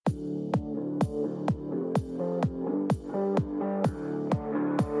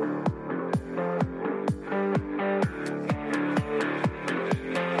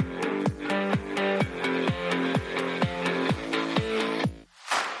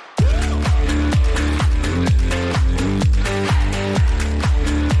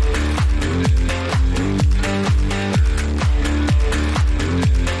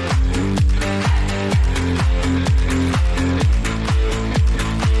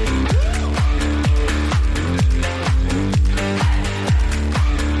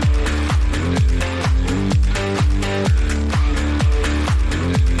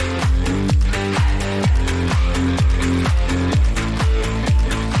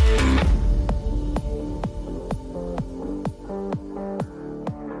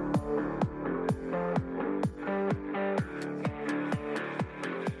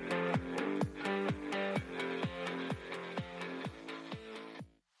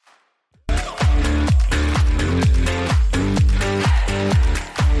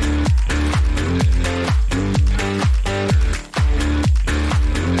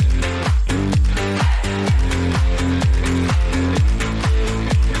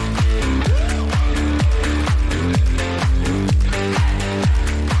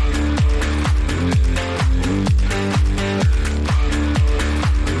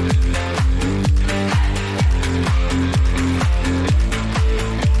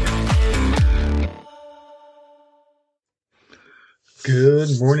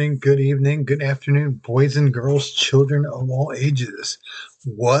Good morning, good evening, good afternoon, boys and girls, children of all ages.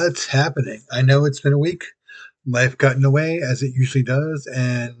 What's happening? I know it's been a week. Life got in the way as it usually does.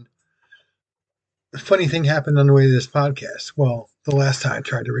 And a funny thing happened on the way to this podcast. Well, the last time I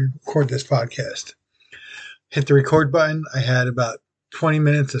tried to record this podcast, hit the record button. I had about 20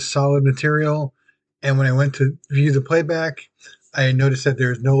 minutes of solid material. And when I went to view the playback, I noticed that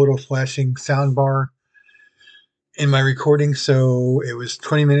there's no little flashing sound bar in my recording, so it was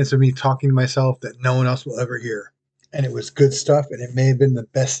 20 minutes of me talking to myself that no one else will ever hear. And it was good stuff, and it may have been the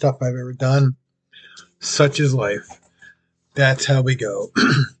best stuff I've ever done. Such is life. That's how we go.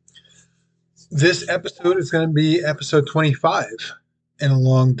 This episode is going to be episode 25 in a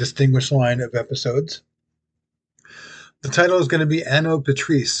long, distinguished line of episodes. The title is going to be Anno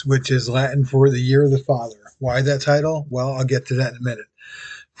Patrice, which is Latin for the Year of the Father. Why that title? Well, I'll get to that in a minute.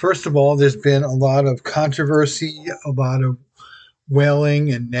 First of all, there's been a lot of controversy, a lot of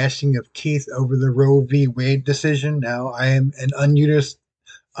wailing and gnashing of teeth over the Roe v. Wade decision. Now, I am an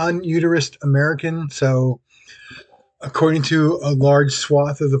unuterused American, so according to a large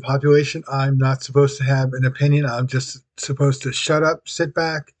swath of the population, I'm not supposed to have an opinion. I'm just supposed to shut up, sit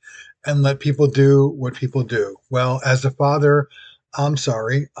back, and let people do what people do. Well, as a father, I'm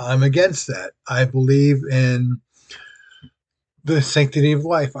sorry, I'm against that. I believe in the sanctity of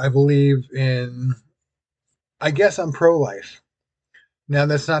life. I believe in, I guess I'm pro life. Now,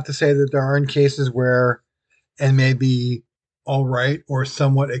 that's not to say that there aren't cases where it may be all right or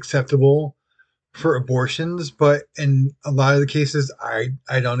somewhat acceptable for abortions, but in a lot of the cases, I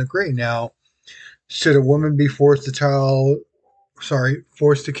don't agree. Now, should a woman be forced to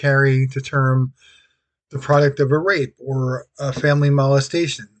carry to term the product of a rape or a family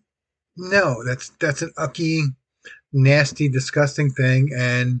molestation? No, that's an ucky, nasty, disgusting thing,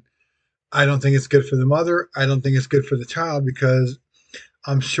 and I don't think it's good for the mother. I don't think it's good for the child because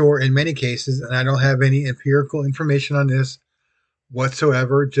I'm sure in many cases, and I don't have any empirical information on this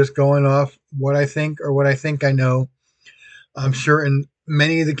whatsoever, just going off what I think or what I think I know. I'm sure in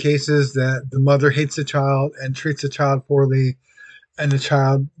many of the cases that the mother hates the child and treats the child poorly, and the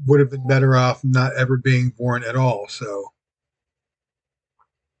child would have been better off not ever being born at all. So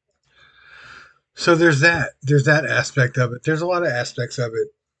there's that. There's that aspect of it. There's a lot of aspects of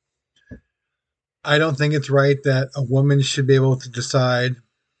it. I don't think it's right that a woman should be able to decide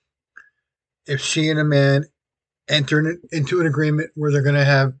if she and a man enter into an agreement where they're going to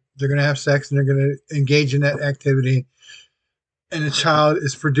have sex and they're going to engage in that activity, and a child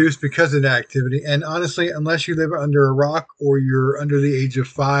is produced because of that activity. And honestly, unless you live under a rock or you're under the age of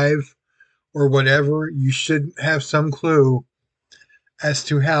 5 or whatever, you should have some clue as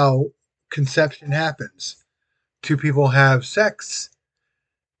to how conception happens. Two people have sex,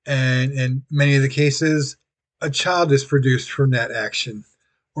 and in many of the cases, a child is produced from that action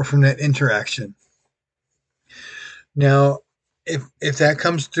or from that interaction. Now, if that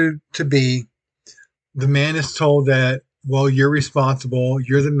comes to be, the man is told that, well, you're responsible,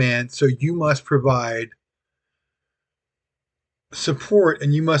 you're the man, so you must provide support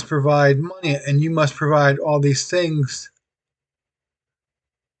and you must provide money and you must provide all these things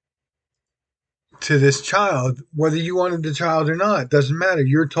to this child, whether you wanted the child or not. It doesn't matter.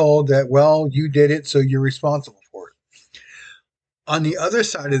 You're told that, well, you did it, so you're responsible for it. On the other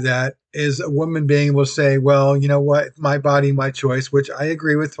side of that is a woman being able to say, well, you know what, my body, my choice, which I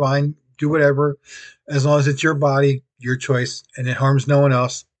agree with, fine, do whatever, as long as it's your body, your choice, and it harms no one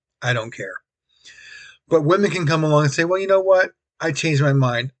else, I don't care. But women can come along and say, well, you know what, I changed my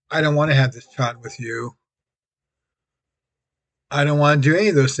mind. I don't want to have this child with you. I don't want to do any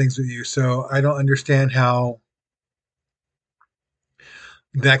of those things with you. So I don't understand how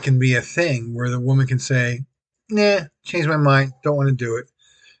that can be a thing where the woman can say, nah, change my mind, don't want to do it.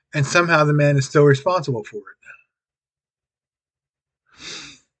 And somehow the man is still responsible for it.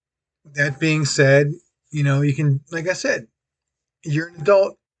 That being said, you can, like I said, you're an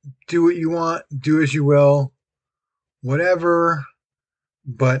adult, do what you want, do as you will, whatever,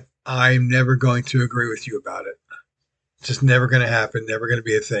 but I'm never going to agree with you about it. It's just never going to happen, never going to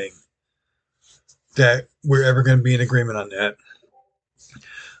be a thing that we're ever going to be in agreement on that.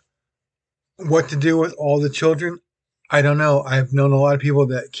 What to do with all the children? I don't know. I've known a lot of people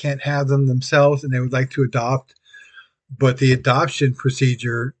that can't have them themselves and they would like to adopt, but the adoption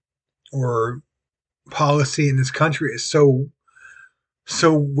procedure or policy in this country is so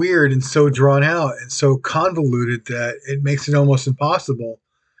weird and so drawn out and so convoluted that it makes it almost impossible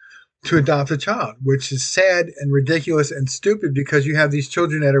to adopt a child, which is sad and ridiculous and stupid because you have these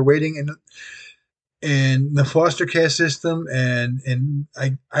children that are waiting in the foster care system, and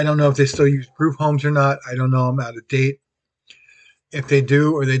I don't know if they still use group homes or not. I don't know. I'm out of date. If they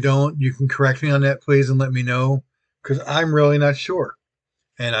do or they don't, you can correct me on that, please, and let me know because I'm really not sure.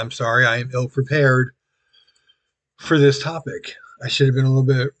 And I'm sorry, I am ill prepared for this topic. I should have been a little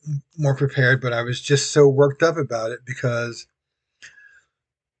bit more prepared, but I was just so worked up about it because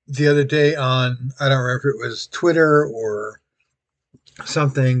the other day on, I don't remember if it was Twitter or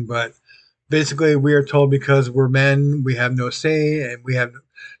something, but basically we are told because we're men, we have no say and we have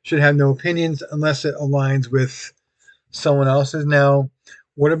should have no opinions unless it aligns with someone else's. Now,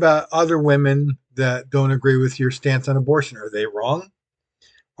 what about other women that don't agree with your stance on abortion? Are they wrong?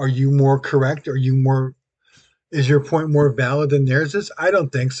 Are you more correct? Are you more is your point more valid than theirs is? I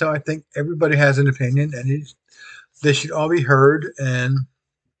don't think so. I think everybody has an opinion and they should all be heard. And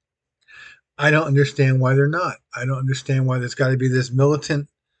I don't understand why they're not. I don't understand why there's got to be this militant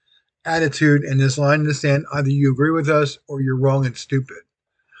attitude and this line in the sand. Either you agree with us or you're wrong and stupid.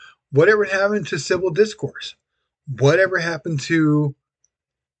 Whatever happened to civil discourse? Whatever happened to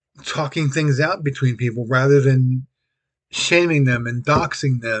talking things out between people rather than shaming them and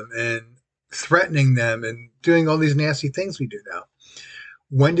doxing them and threatening them and doing all these nasty things we do now?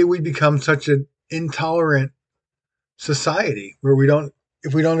 When did we become such an intolerant society where we don't,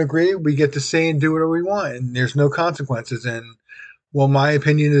 if we don't agree, we get to say and do whatever we want and there's no consequences? And well, my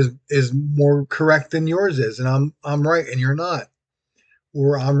opinion is more correct than yours is, and I'm right and you're not,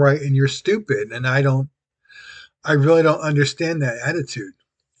 or I'm right and you're stupid. And I really don't understand that attitude.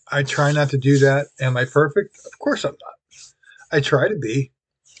 I try not to do that. Am I perfect? Of course I'm not. I try to be.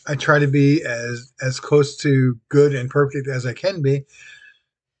 I try to be as close to good and perfect as I can be.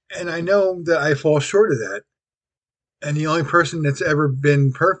 And I know that I fall short of that. And the only person that's ever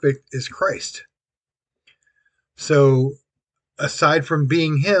been perfect is Christ. So aside from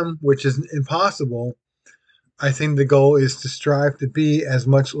being him, which is impossible, I think the goal is to strive to be as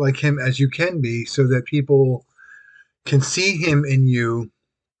much like him as you can be so that people can see him in you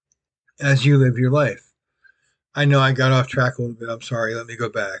as you live your life. I know I got off track a little bit. I'm sorry. Let me go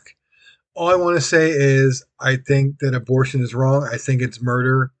back. All I want to say is I think that abortion is wrong. I think it's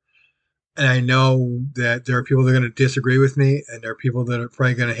murder. And I know that there are people that are going to disagree with me, and there are people that are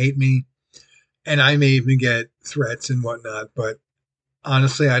probably going to hate me. And I may even get threats and whatnot. But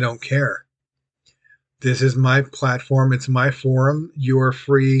honestly, I don't care. This is my platform. It's my forum. You are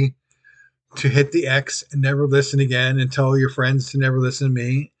free to hit the X and never listen again and tell your friends to never listen to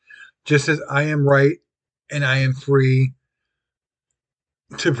me. Just as I am right and I am free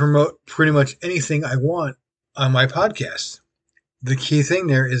to promote pretty much anything I want on my podcast. The key thing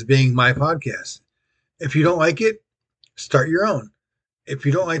there is being my podcast. If you don't like it, start your own. If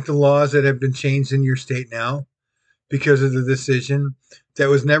you don't like the laws that have been changed in your state now because of the decision that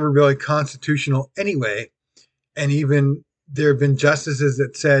was never really constitutional anyway, and even there have been justices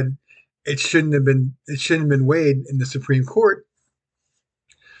that said it shouldn't have been weighed in the Supreme Court.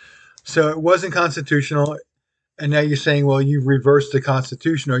 So it wasn't constitutional. And now you're saying, well, you've reversed the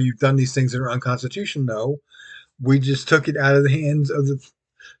Constitution or you've done these things that are unconstitutional. No, we just took it out of the hands of the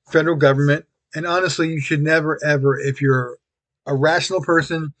federal government. And honestly, you should never, ever, if you're a rational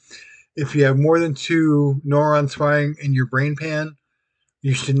person, if you have more than two neurons firing in your brain pan,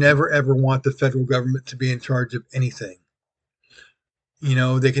 you should never, ever want the federal government to be in charge of anything. You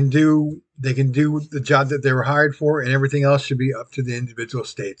know, they can do the job that they were hired for, and everything else should be up to the individual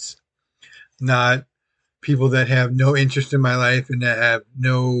states, not people that have no interest in my life and that have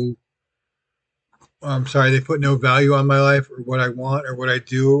no, I'm sorry, they put no value on my life or what I want or what I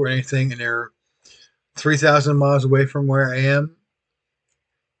do or anything, and they're 3,000 miles away from where I am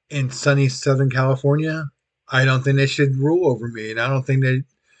in sunny Southern California. I don't think they should rule over me, and I don't think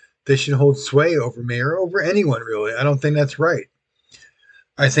they should hold sway over me or over anyone really. I don't think that's right.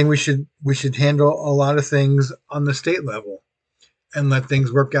 I think we should handle a lot of things on the state level and let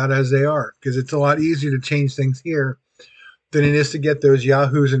things work out as they are because it's a lot easier to change things here than it is to get those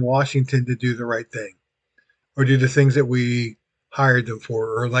yahoos in Washington to do the right thing or do the things that we hired them for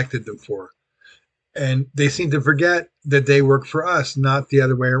or elected them for. And they seem to forget that they work for us, not the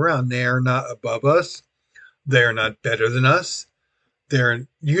other way around. They are not above us. They are not better than us. They're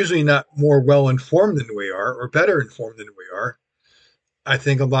usually not more well informed than we are or better informed than we are. I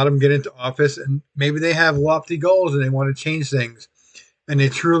think a lot of them get into office and maybe they have lofty goals and they want to change things and they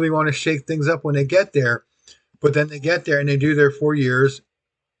truly want to shake things up when they get there. But then they get there and they do their 4 years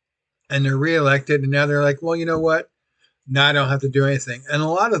and they're reelected. And now they're like, well, you know what? Now I don't have to do anything. And a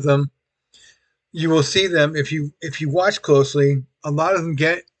lot of them, you will see them if you watch closely, a lot of them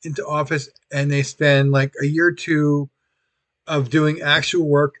get into office and they spend like a year or two of doing actual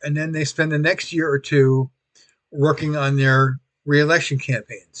work. And then they spend the next year or two working on their reelection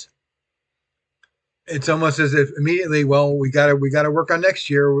campaigns. It's almost as if immediately, well, we gotta work on next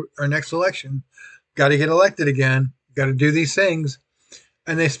year, our next election, got to get elected again, got to do these things,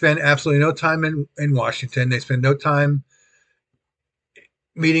 and they spend absolutely no time in Washington. They spend no time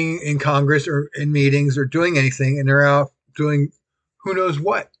meeting in Congress or in meetings or doing anything, and they're out doing who knows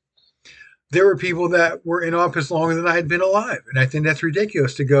what. There were people that were in office longer than I had been alive, and I think that's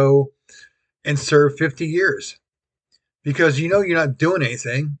ridiculous to go and serve 50 years because you're not doing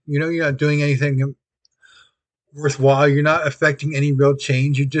anything. You're not doing anything worthwhile. You're not affecting any real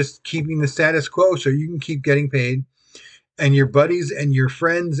change. You're just keeping the status quo so you can keep getting paid. And your buddies and your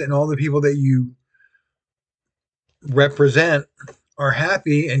friends and all the people that you represent are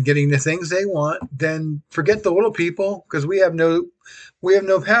happy and getting the things they want, then forget the little people because we have no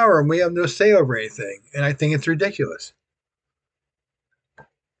power and we have no say over anything. And I think it's ridiculous.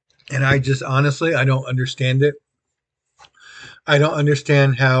 And I just honestly I don't understand it. I don't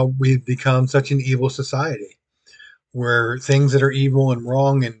understand how we've become such an evil society where things that are evil and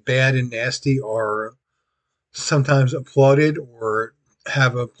wrong and bad and nasty are sometimes applauded or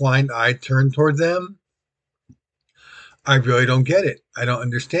have a blind eye turned toward them. I really don't get it. I don't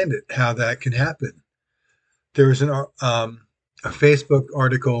understand it, how that can happen. There was a Facebook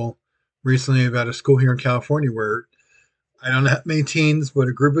article recently about a school here in California where I don't know how many teens, but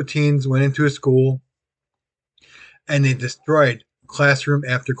a group of teens went into a school and they destroyed classroom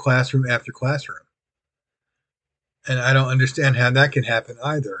after classroom after classroom. And I don't understand how that can happen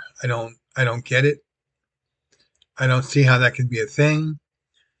either. I don't get it. I don't see how that can be a thing.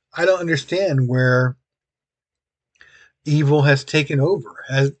 I don't understand where evil has taken over.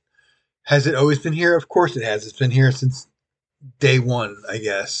 Has it always been here? Of course it has. It's been here since day one, I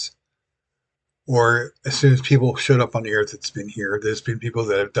guess. Or as soon as people showed up on the earth, it's been here. There's been people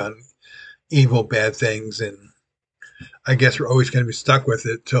that have done evil, bad things, and I guess we're always going to be stuck with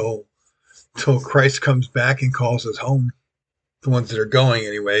it till Christ comes back and calls us home. The ones that are going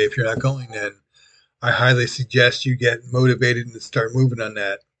anyway. If you're not going, then I highly suggest you get motivated and start moving on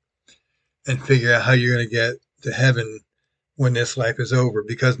that and figure out how you're going to get to heaven when this life is over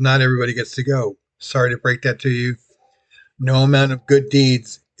because not everybody gets to go. Sorry to break that to you. No amount of good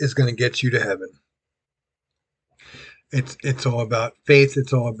deeds is going to get you to heaven. It's all about faith.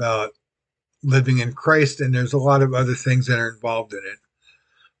 It's all about living in Christ, and there's a lot of other things that are involved in it.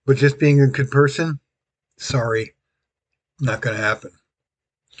 But just being a good person, sorry, not going to happen.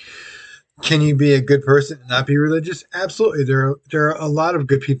 Can you be a good person and not be religious? Absolutely. There are a lot of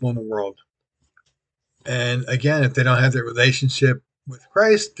good people in the world. And again, if they don't have their relationship with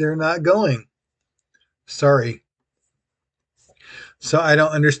Christ, they're not going. Sorry. So I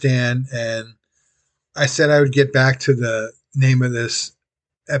don't understand. And I said I would get back to the name of this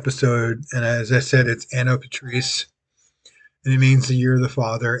episode. And as I said, it's Anno Patrice. And it means the year of the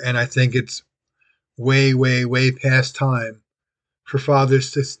father. And I think it's way, way, way past time for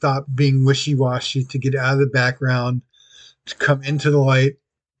fathers to stop being wishy washy, to get out of the background, to come into the light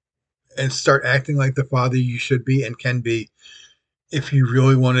and start acting like the father you should be and can be if you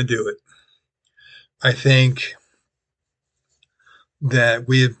really want to do it. I think that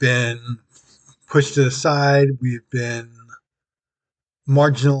we have been pushed to the side, we've been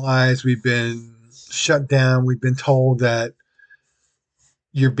marginalized, we've been shut down, we've been told that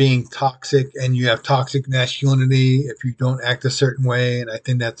you're being toxic and you have toxic masculinity if you don't act a certain way. And I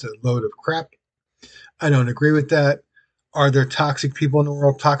think that's a load of crap. I don't agree with that. Are there toxic people in the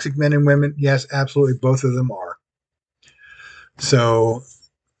world, toxic men and women? Yes, absolutely. Both of them are. So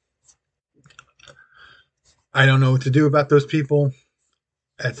I don't know what to do about those people.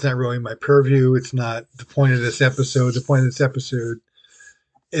 That's not really my purview. It's not the point of this episode. The point of this episode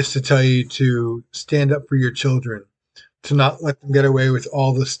is to tell you to stand up for your children, to not let them get away with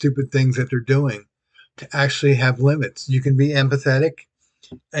all the stupid things that they're doing, to actually have limits. You can be empathetic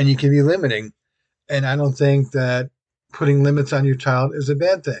and you can be limiting. And I don't think that putting limits on your child is a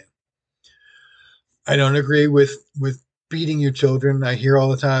bad thing. I don't agree with beating your children. I hear all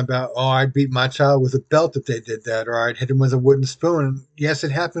the time about, oh, I'd beat my child with a belt if they did that, or I'd hit him with a wooden spoon. And yes,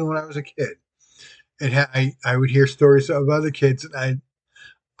 it happened when I was a kid. I would hear stories of other kids, and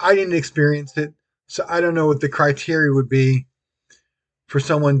I didn't experience it, so I don't know what the criteria would be for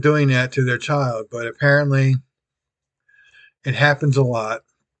someone doing that to their child. But apparently, it happens a lot,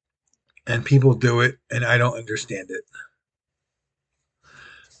 and people do it, and I don't understand it.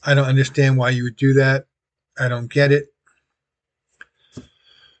 I don't understand why you would do that. I don't get it.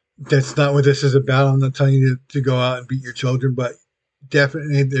 That's not what this is about. I'm not telling you to go out and beat your children, but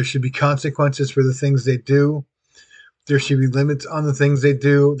definitely there should be consequences for the things they do. There should be limits on the things they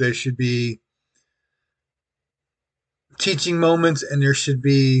do. There should be teaching moments, and there should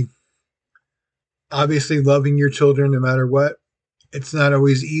be Obviously, loving your children no matter what, it's not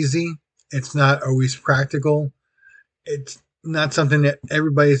always easy. It's not always practical. It's not something that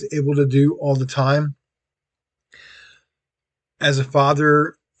everybody is able to do all the time. As a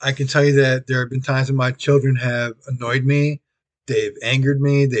father, I can tell you that there have been times when my children have annoyed me, they've angered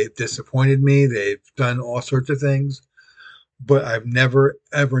me, they've disappointed me, they've done all sorts of things, but I've never,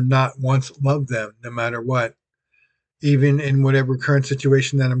 ever, not once loved them, no matter what. Even in whatever current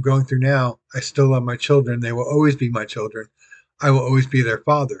situation that I'm going through now, I still love my children. They will always be my children. I will always be their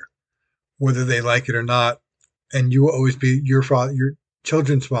father, whether they like it or not. And you will always be your father, your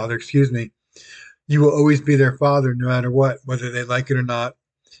children's father, excuse me. You will always be their father no matter what, whether they like it or not.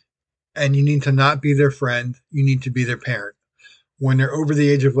 And you need to not be their friend. You need to be their parent. When they're over the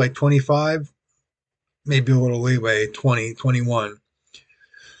age of like 25, maybe a little leeway, 20, 21,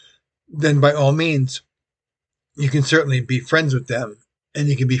 then by all means, you can certainly be friends with them and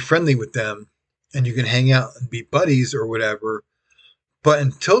you can be friendly with them and you can hang out and be buddies or whatever. But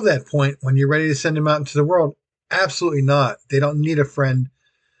until that point, when you're ready to send them out into the world, absolutely not. They don't need a friend.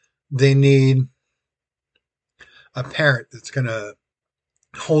 They need a parent that's going to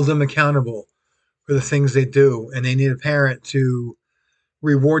hold them accountable for the things they do. And they need a parent to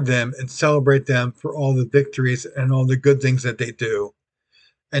reward them and celebrate them for all the victories and all the good things that they do.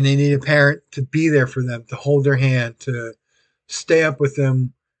 And they need a parent to be there for them, to hold their hand, to stay up with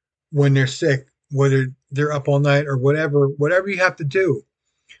them when they're sick, whether they're up all night or whatever you have to do,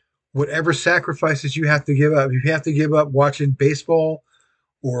 whatever sacrifices you have to give up. If you have to give up watching baseball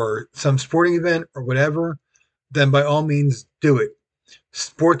or some sporting event or whatever, then by all means do it.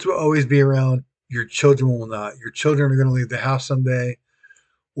 Sports will always be around. Your children will not. Your children are going to leave the house someday,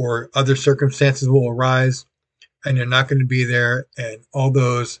 or other circumstances will arise, and you're not going to be there. And all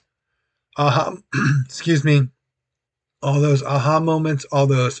those aha, excuse me, all those aha moments, all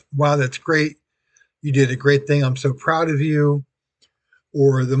those wow, that's great. You did a great thing. I'm so proud of you.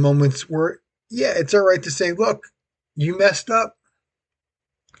 Or the moments where, yeah, it's all right to say, look, you messed up.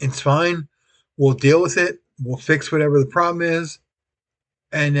 It's fine. We'll deal with it. We'll fix whatever the problem is.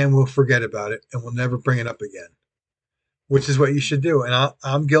 And then we'll forget about it and we'll never bring it up again, which is what you should do. And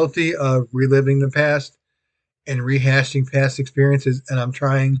I'm guilty of reliving the past and rehashing past experiences. And I'm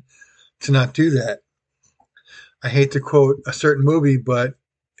trying to not do that. I hate to quote a certain movie, but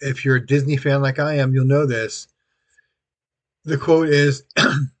if you're a Disney fan like I am, you'll know this. The quote is,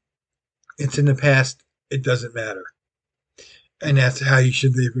 it's in the past, it doesn't matter. And that's how you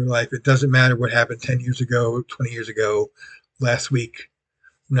should live your life. It doesn't matter what happened 10 years ago, 20 years ago, last week.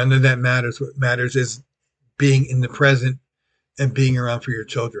 None of that matters. What matters is being in the present and being around for your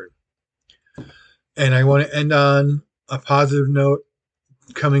children. And I want to end on a positive note.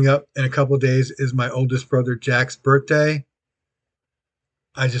 Coming up in a couple of days is my oldest brother Jack's birthday.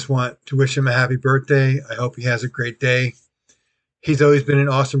 I just want to wish him a happy birthday. I hope he has a great day. He's always been an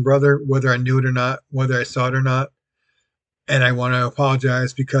awesome brother, whether I knew it or not, whether I saw it or not. And I want to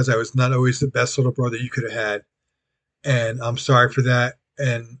apologize because I was not always the best little brother you could have had. And I'm sorry for that.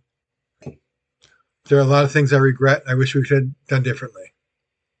 And there are a lot of things I regret. I wish we could have done differently.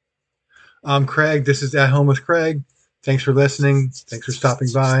 I'm Craig. This is At Home with Craig. Thanks for listening. Thanks for stopping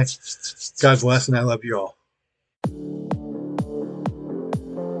by. God bless, and I love you all.